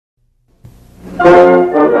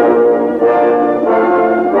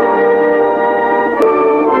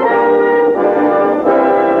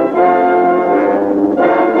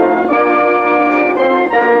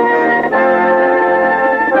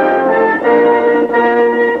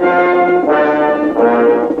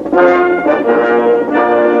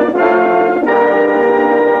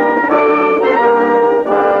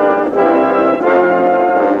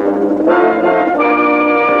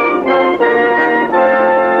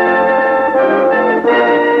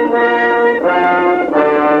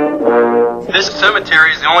This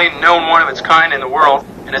cemetery is the only known one of its kind in the world,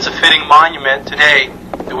 and it's a fitting monument today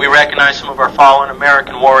that we recognize some of our fallen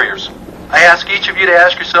American warriors. I ask each of you to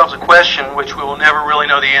ask yourselves a question which we will never really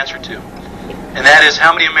know the answer to, and that is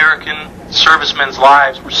how many American servicemen's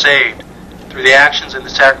lives were saved through the actions and the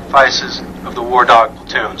sacrifices of the war dog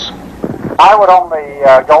platoons. I would only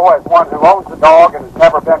go as one who owns a dog and has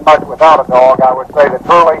never been much without a dog. I would say that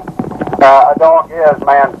truly a dog is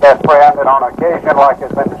man's best friend, and on occasion, like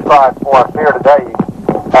has been described for us here today,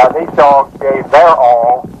 these dogs gave their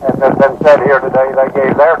all, and has been said here today, they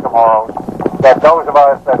gave their tomorrows, that those of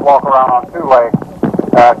us that walk around on two legs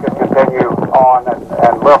could continue on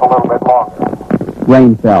and live a little bit longer.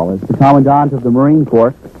 Rain fell as the Commandant of the Marine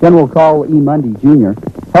Corps, General Carl E. Mundy, Jr.,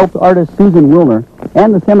 helped artist Susan Wilner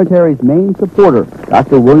and the cemetery's main supporter,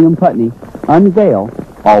 Dr. William Putney, unveil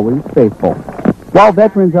Always Faithful. While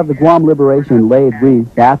veterans of the Guam liberation laid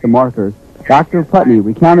wreaths at the markers, Dr. Putney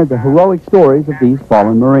recounted the heroic stories of these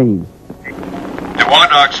fallen Marines. The War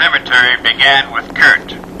Dog Cemetery began with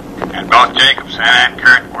Kurt, and both Jacobs and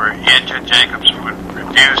Kurt were injured. Jacobs would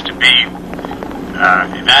refuse to be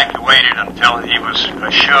evacuated until he was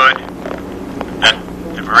assured that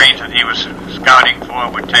the Marines that he was scouting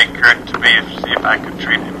for would take Kurt to me and see if I could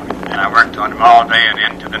treat him. And I worked on him all day and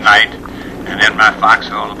into the night. And in my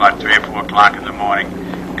foxhole, about 3 or 4 o'clock in the morning,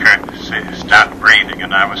 Kurt stopped breathing,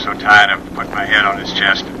 and I was so tired I put my head on his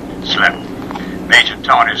chest and slept. Major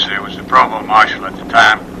Tonis, who was the provost marshal at the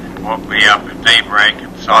time, woke me up at daybreak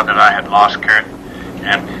and saw that I had lost Kurt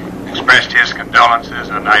and expressed his condolences,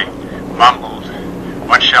 and I mumbled,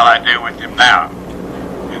 "What shall I do with him now?"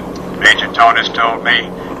 And Major Tonis told me,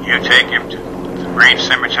 "You take him to the Marine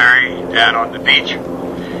Cemetery down on the beach,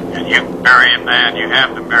 and you bury him there, and you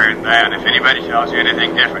have them buried there, and if anybody tells you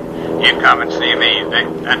anything different, you come and see me."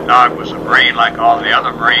 That dog was a Marine like all the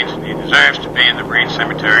other Marines, and he deserves to be in the Marine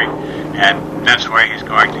Cemetery, and that's where he's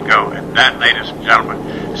going to go. And that, ladies and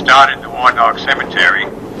gentlemen, started the War Dog Cemetery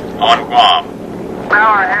on Guam. Now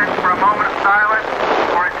I ask for a moment of silence.